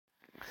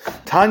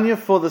Tanya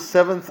for the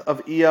 7th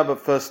of Iyar,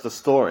 but first the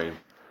story.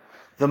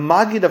 The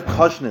Maggid of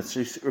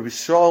Koznitz,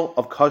 Rishol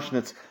of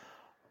Koznitz,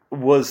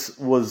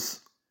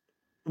 was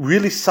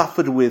really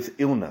suffered with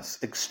illness,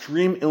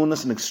 extreme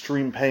illness and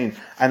extreme pain,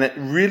 and it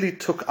really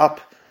took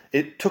up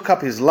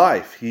his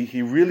life.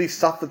 He really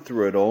suffered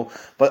through it all.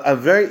 But a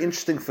very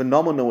interesting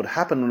phenomenon would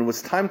happen when it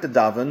was time to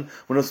daven,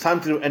 when it was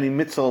time to do any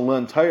mitzvah or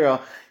learn Torah,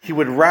 he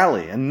would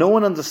rally, and no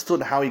one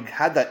understood how he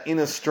had that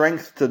inner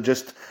strength to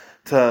just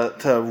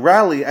to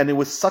rally, and it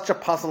was such a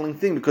puzzling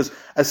thing, because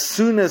as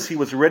soon as he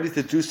was ready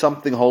to do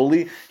something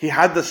holy, he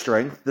had the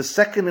strength. The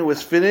second it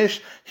was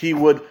finished, he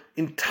would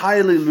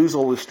entirely lose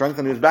all his strength,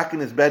 and he was back in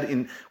his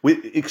bed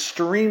with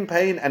extreme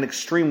pain and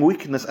extreme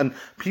weakness, and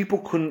people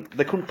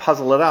couldn't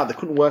puzzle it out. They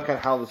couldn't work out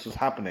how this was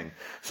happening.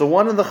 So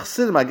one of the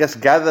Chassidim, I guess,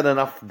 gathered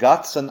enough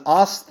guts and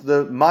asked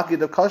the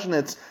Maggid of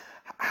Koznitz,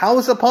 how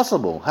is it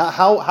possible?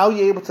 How are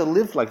you able to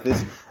live like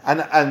this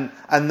and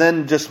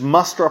then just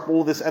muster up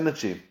all this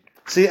energy?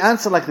 So he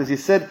answered like this. He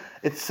said,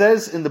 it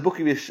says in the book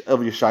of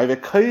Yeshaya,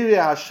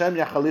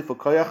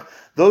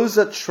 those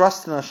that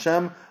trust in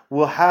Hashem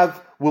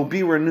will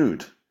be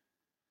renewed.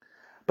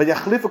 But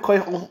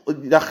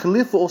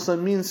yachlifu also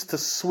means to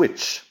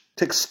switch,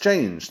 to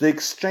exchange. They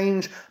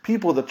exchange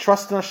people that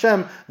trust in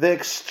Hashem, they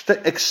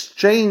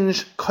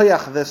exchange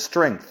koyach, their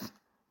strength.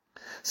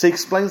 So he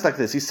explains like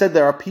this. He said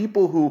there are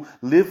people who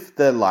live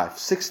their life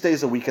 6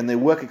 days a week and they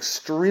work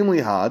extremely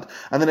hard,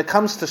 and then it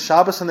comes to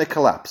Shabbos and they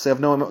collapse. They have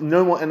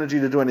no more energy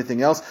to do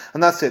anything else,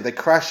 and that's it. They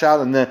crash out,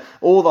 and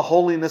all the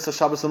holiness of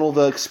Shabbos and all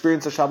the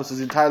experience of Shabbos is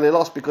entirely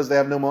lost because they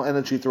have no more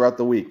energy throughout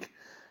the week.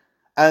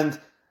 And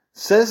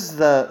says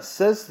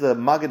the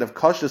Maggid of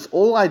Koznitz,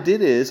 all I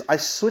did is I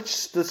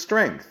switched the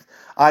strength.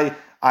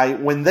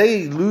 When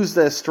they lose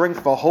their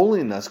strength for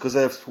holiness, because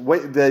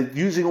they're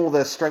using all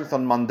their strength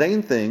on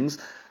mundane things,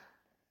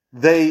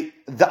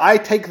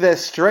 I take their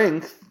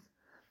strength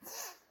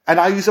and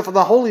I use it for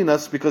the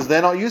holiness because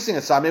they're not using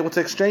it, so I'm able to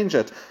exchange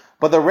it.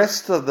 But the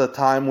rest of the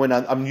time, when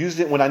I'm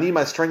using it, when I need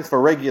my strength for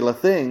regular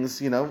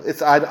things,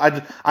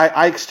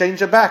 I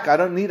exchange it back. I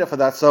don't need it for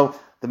that. So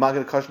the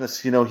Maggid of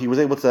Koznitz, he was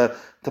able to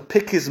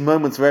pick his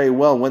moments very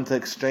well, when to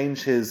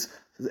exchange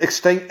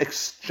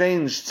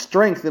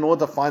strength in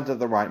order to find it at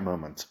the right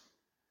moment.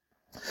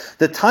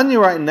 The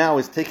Tanya right now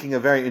is taking a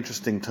very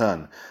interesting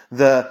turn.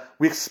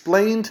 We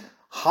explained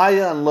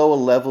higher and lower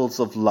levels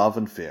of love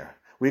and fear.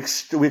 We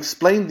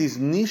explained these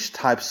niche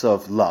types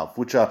of love,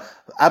 which are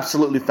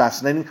absolutely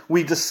fascinating.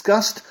 We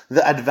discussed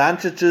the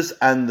advantages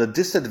and the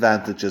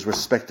disadvantages,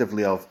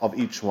 respectively, of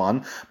each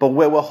one. But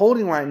where we're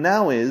holding right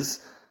now is,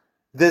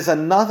 there's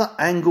another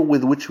angle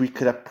with which we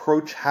could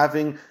approach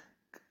having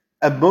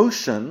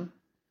emotion,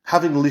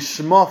 having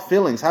lishma,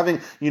 feelings,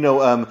 having,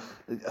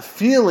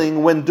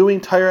 feeling when doing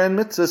Torah and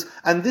mitzvahs,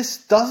 and this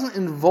doesn't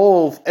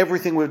involve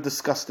everything we've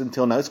discussed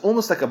until now. It's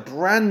almost like a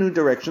brand new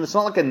direction. It's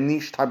not like a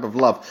niche type of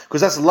love, because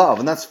that's love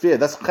and that's fear,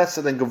 that's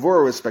chesed and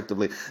gevurah,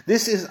 respectively.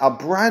 This is a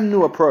brand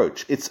new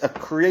approach. It's a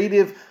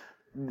creative,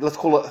 let's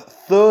call it,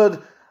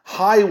 third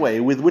highway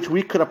with which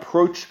we could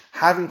approach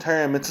having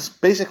Torah and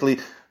mitzvahs, basically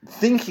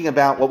thinking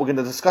about what we're going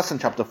to discuss in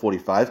chapter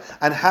 45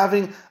 and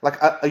having like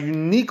a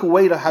unique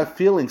way to have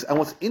feelings. And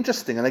what's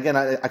interesting, and again,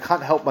 I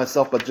can't help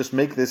myself but just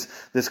make this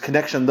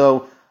connection,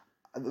 though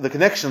the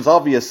connection's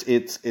obvious,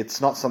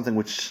 it's not something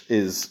which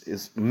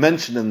is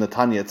mentioned in the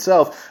Tanya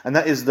itself, and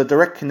that is the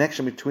direct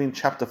connection between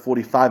chapter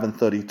 45 and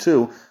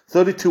 32.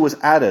 32 was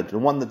added, the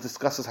one that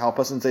discusses how a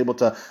person is able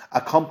to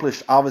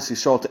accomplish obviously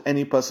Yisrael to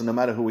any person, no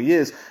matter who he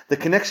is. The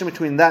connection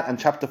between that and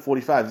chapter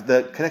 45,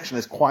 the connection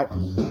is quite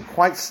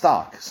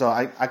stark. So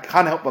I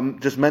can't help but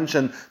just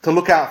mention to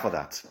look out for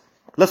that.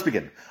 Let's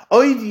begin.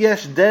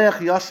 There's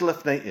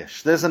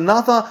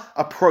another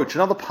approach,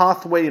 another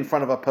pathway in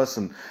front of a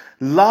person.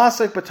 That's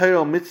the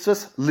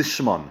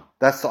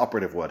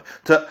operative word.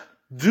 To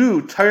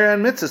do Torah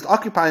and mitzvahs, to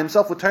occupy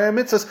himself with Torah and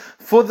mitzvahs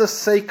for the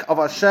sake of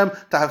Hashem,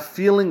 to have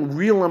feeling,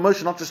 real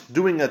emotion, not just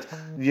doing it,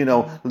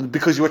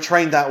 because you were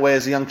trained that way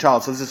as a young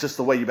child, so this is just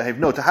the way you behave.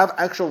 No, to have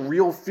actual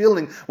real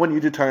feeling when you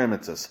do Torah and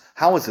mitzvahs.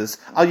 How is this?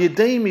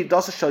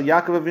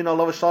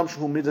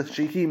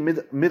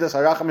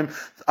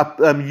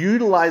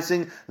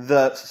 Utilizing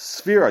the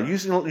sphera,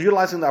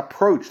 utilizing the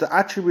approach, the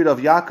attribute of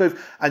Yaakov,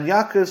 and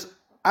Yaakov's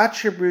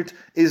attribute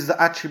is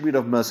the attribute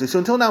of mercy. So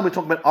until now we're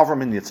talking about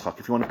Avraham and Yitzchak,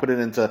 if you want to put it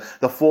into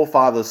the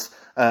forefathers'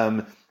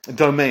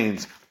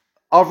 domains.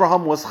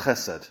 Avraham was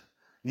chesed,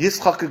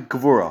 Yitzchak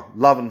gevurah,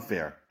 love and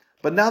fear.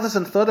 But now there's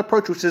a third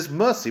approach, which is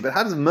mercy. But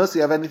how does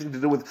mercy have anything to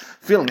do with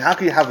feeling? How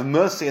can you have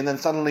mercy and then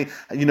suddenly,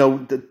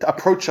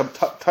 approach a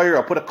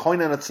Torah, put a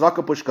coin in a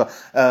tzedakah pushka,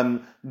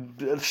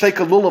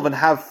 shake a lulav and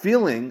have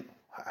feeling?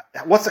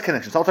 What's the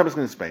connection? So I'll try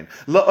to explain.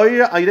 By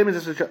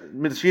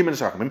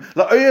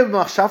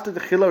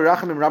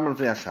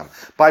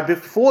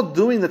before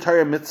doing the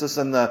Torah mitzvahs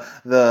and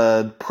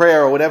the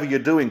prayer or whatever you're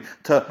doing,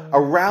 to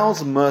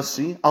arouse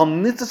mercy,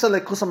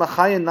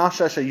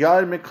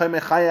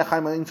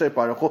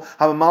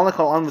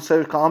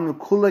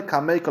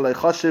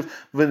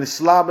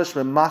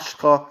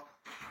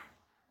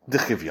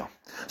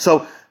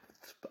 so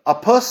a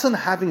person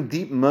having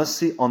deep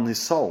mercy on his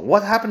soul.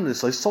 What happened to his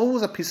soul? His soul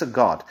was a piece of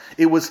God.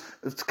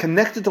 It's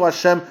connected to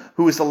Hashem,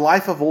 who is the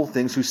life of all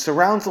things, who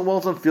surrounds the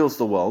worlds and fills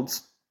the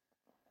worlds,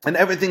 and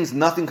everything's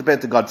nothing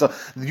compared to God. So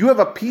you have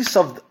a piece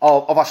of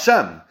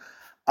Hashem,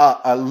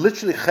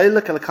 literally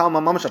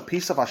a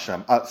piece of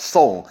Hashem, a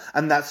soul,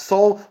 and that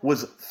soul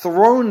was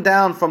thrown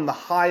down from the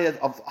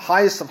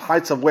highest of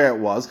heights of where it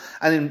was,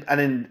 and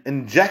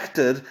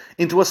injected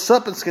into a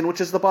serpent skin,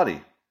 which is the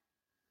body.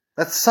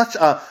 That's such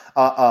a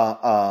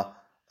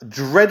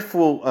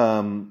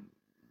dreadful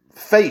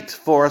fate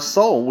for a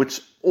soul, which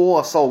all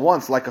a soul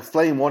wants, like a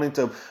flame wanting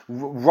to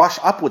rush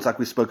upwards, like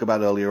we spoke about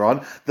earlier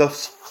on. The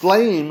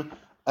flame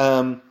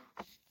of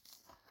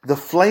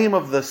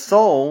the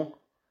soul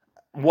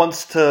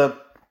wants to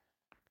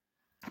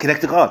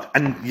connect to God,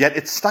 and yet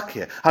it's stuck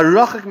here.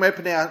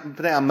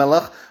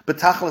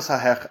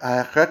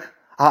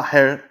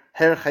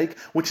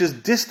 Which is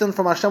distant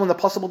from Hashem in the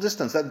possible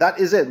distance. That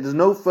is it. There's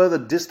no further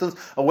distance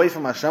away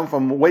from Hashem,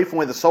 away from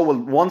where the soul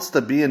wants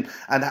to be and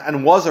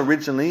was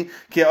originally.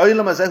 This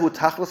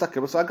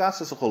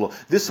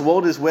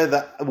world is where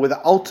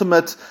the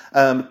ultimate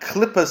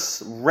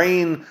klippos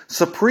reign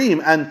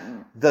supreme,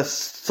 and the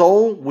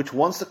soul which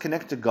wants to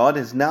connect to God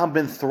has now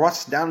been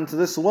thrust down into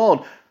this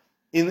world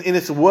in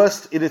its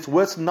worst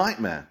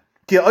nightmare.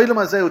 Now, that's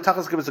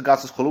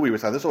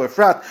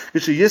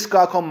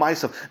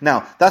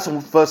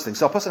the first thing.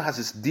 So a person has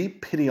this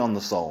deep pity on the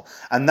soul,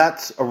 and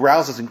that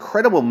arouses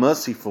incredible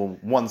mercy for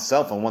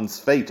oneself and one's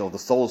fate, or the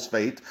soul's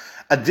fate.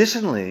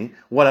 Additionally,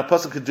 what a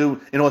person could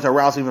do in order to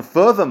arouse even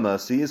further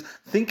mercy is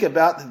think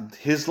about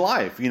his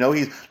life.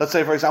 Let's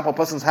say, for example, a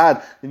person's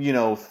had,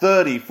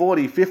 30,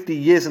 40, 50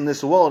 years in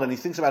this world, and he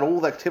thinks about all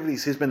the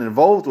activities he's been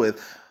involved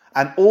with,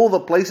 and all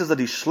the places that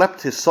he schlepped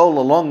his soul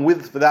along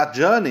with for that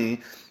journey.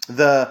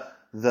 The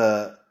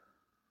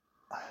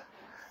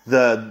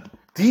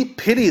deep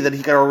pity that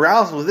he can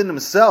arouse within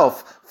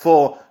himself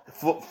for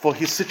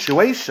his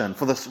situation,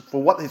 for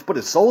what he's put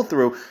his soul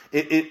through,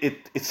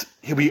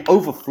 he'll be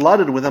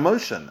overflooded with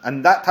emotion,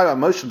 and that type of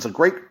emotion is a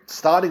great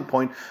starting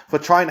point for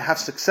trying to have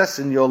success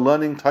in your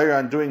learning Torah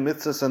and doing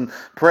mitzvahs and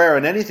prayer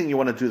and anything you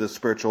want to do that's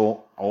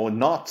spiritual or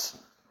not.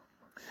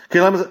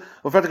 And a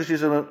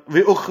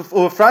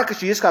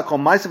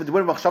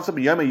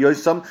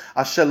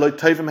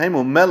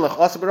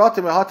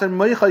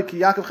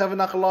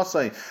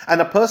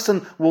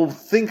person will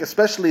think,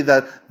 especially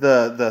that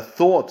the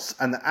thoughts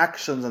and the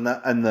actions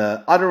and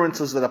the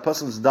utterances that a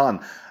person's done,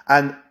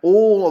 and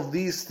all of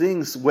these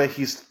things where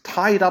he's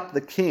tied up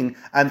the king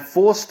and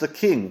forced the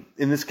king,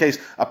 in this case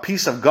a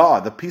piece of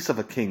God, the piece of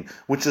a king,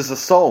 which is the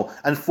soul,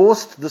 and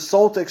forced the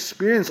soul to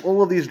experience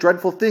all of these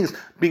dreadful things,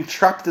 being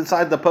trapped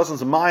inside the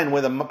person's mind,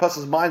 where the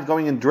person's mind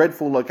going in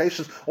dreadful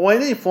locations, or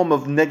any form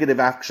of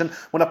negative action.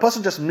 When a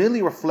person just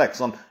merely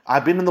reflects on,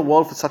 I've been in the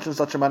world for such and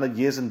such amount of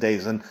years and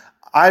days, and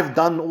I've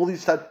done all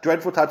these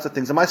dreadful types of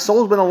things, and my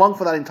soul's been along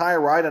for that entire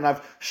ride, and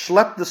I've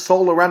schlepped the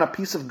soul around a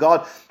piece of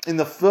God in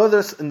the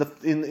furthest, in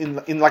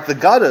like the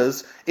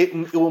gutters.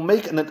 It will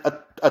make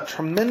a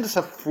tremendous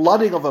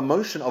flooding of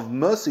emotion, of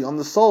mercy on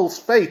the soul's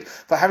fate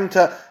for having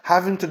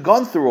to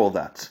gone through all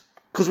that,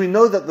 because we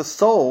know that the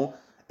soul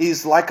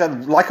is like a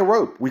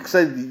rope. We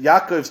say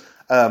Yaakov's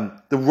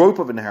the rope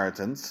of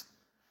inheritance.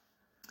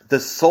 The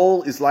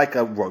soul is like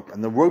a rope,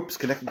 and the rope's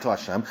connected to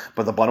Hashem,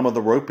 but the bottom of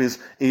the rope is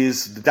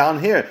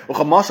down here.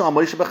 Where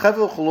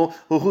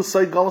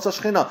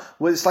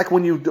it's like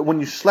when you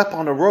schlep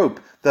on a rope,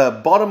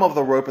 the bottom of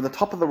the rope and the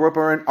top of the rope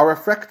are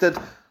affected.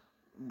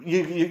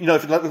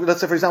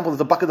 Let's say, for example, there's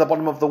a bucket at the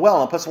bottom of the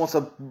well, and a person wants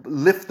to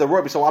lift the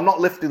rope. So I'm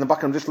not lifting the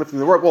bucket, I'm just lifting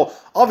the rope. Well,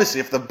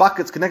 obviously, if the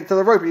bucket's connected to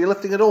the rope, you're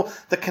lifting it all.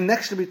 The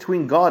connection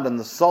between God and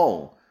the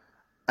soul.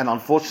 And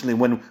unfortunately,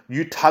 when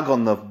you tug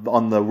on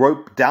the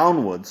rope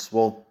downwards,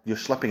 well, you're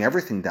schlepping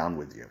everything down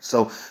with you.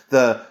 So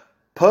the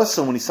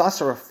person, when he starts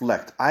to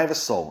reflect, I have a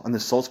soul, and the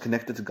soul's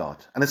connected to God,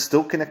 and it's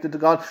still connected to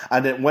God,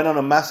 and it went on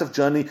a massive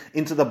journey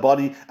into the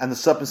body and the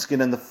serpent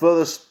skin and the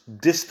furthest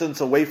distance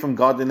away from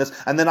godliness,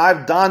 and then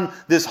I've done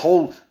this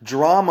whole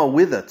drama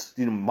with it,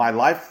 my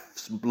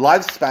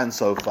lifespan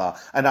so far,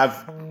 and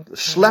I've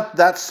schlepped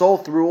that soul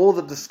through all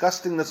the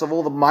disgustingness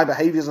of my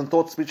behaviors and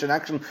thought, speech, and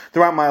action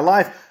throughout my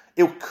life.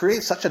 It will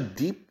create such a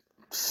deep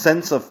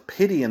sense of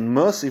pity and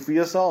mercy for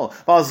your soul.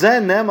 And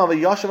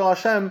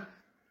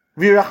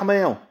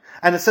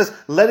it says,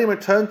 let him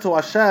return to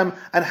Hashem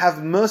and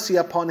have mercy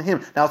upon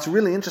him. Now, it's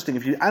really interesting.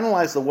 If you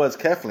analyze the words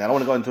carefully, I don't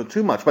want to go into it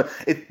too much, but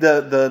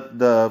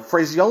the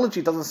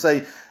phraseology doesn't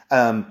say,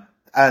 and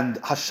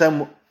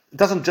Hashem, it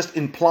doesn't just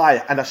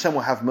imply, and Hashem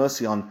will have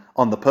mercy on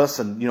the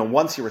person,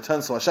 once he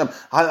returns to Hashem.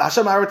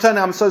 Hashem, I return,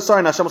 I'm so sorry.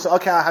 And Hashem will say,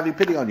 okay, I'll have you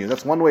pity on you.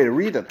 That's one way to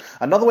read it.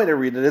 Another way to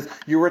read it is,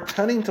 you're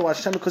returning to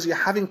Hashem because you're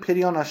having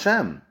pity on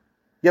Hashem.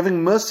 You're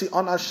having mercy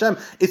on Hashem.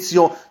 It's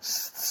your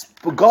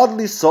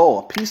godly soul,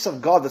 a piece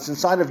of God that's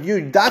inside of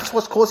you. That's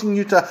what's causing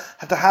you to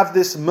have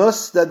this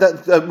mercy,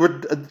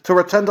 to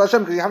return to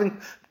Hashem, because you're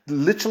having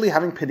literally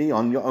having pity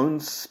on your own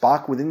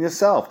spark within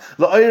yourself.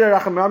 You're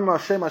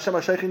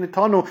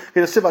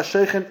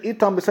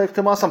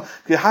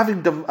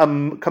having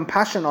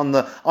compassion on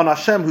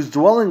Hashem who's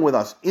dwelling with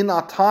us in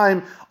our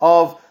time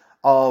of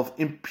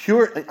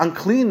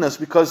uncleanness,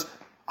 because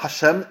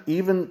Hashem,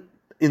 even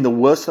in the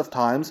worst of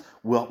times,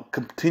 will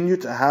continue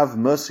to have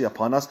mercy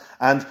upon us.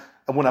 And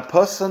when a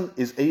person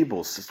is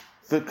able,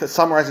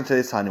 summarizing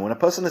today's Tanya, when a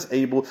person is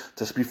able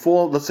to,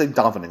 before, let's say,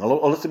 davening,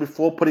 or let's say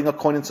before putting a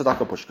coin in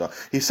tzedakah pushka,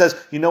 he says,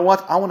 you know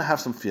what, I want to have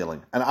some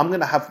feeling, and I'm going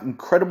to have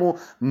incredible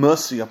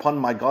mercy upon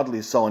my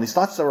godly soul. And he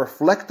starts to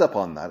reflect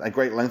upon that at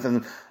great length.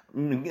 And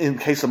in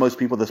case of most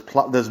people,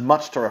 there's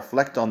much to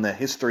reflect on their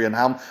history and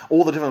how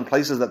all the different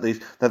places that they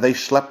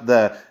schlepped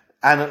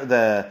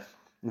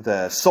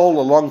their soul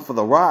along for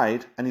the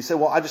ride. And he said,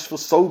 well, I just feel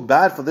so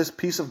bad for this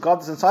piece of God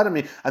that's inside of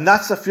me. And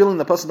that's the feeling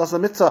the person does the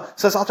mitzvah.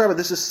 Says Alter Rebbe,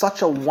 this is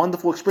such a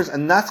wonderful experience.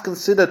 And that's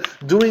considered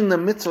doing the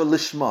mitzvah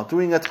lishma,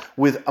 doing it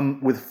with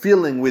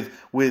feeling,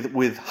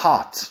 with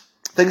heart.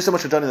 Thank you so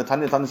much for joining the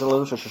Tanya. Tanya's a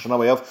little Shoshana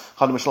way of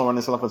Chadim Shalom Rani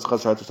Salaf and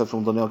Schaz to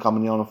from Daniel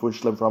Kamanion of Food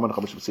Shlem from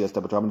Chabish CS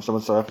Tabet Raman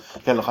Shalom Sarah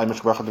Ken Lachaim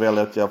Mishbrach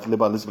Dvelet Ya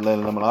Fliba Elizabeth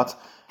Lamalat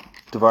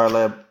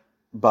Devarle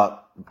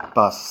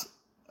Bas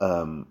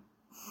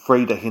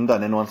Freda Hinda,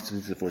 and anyone wants to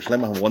do it for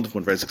Shlem. Have a wonderful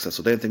and very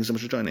successful day, and thanks so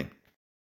much for joining.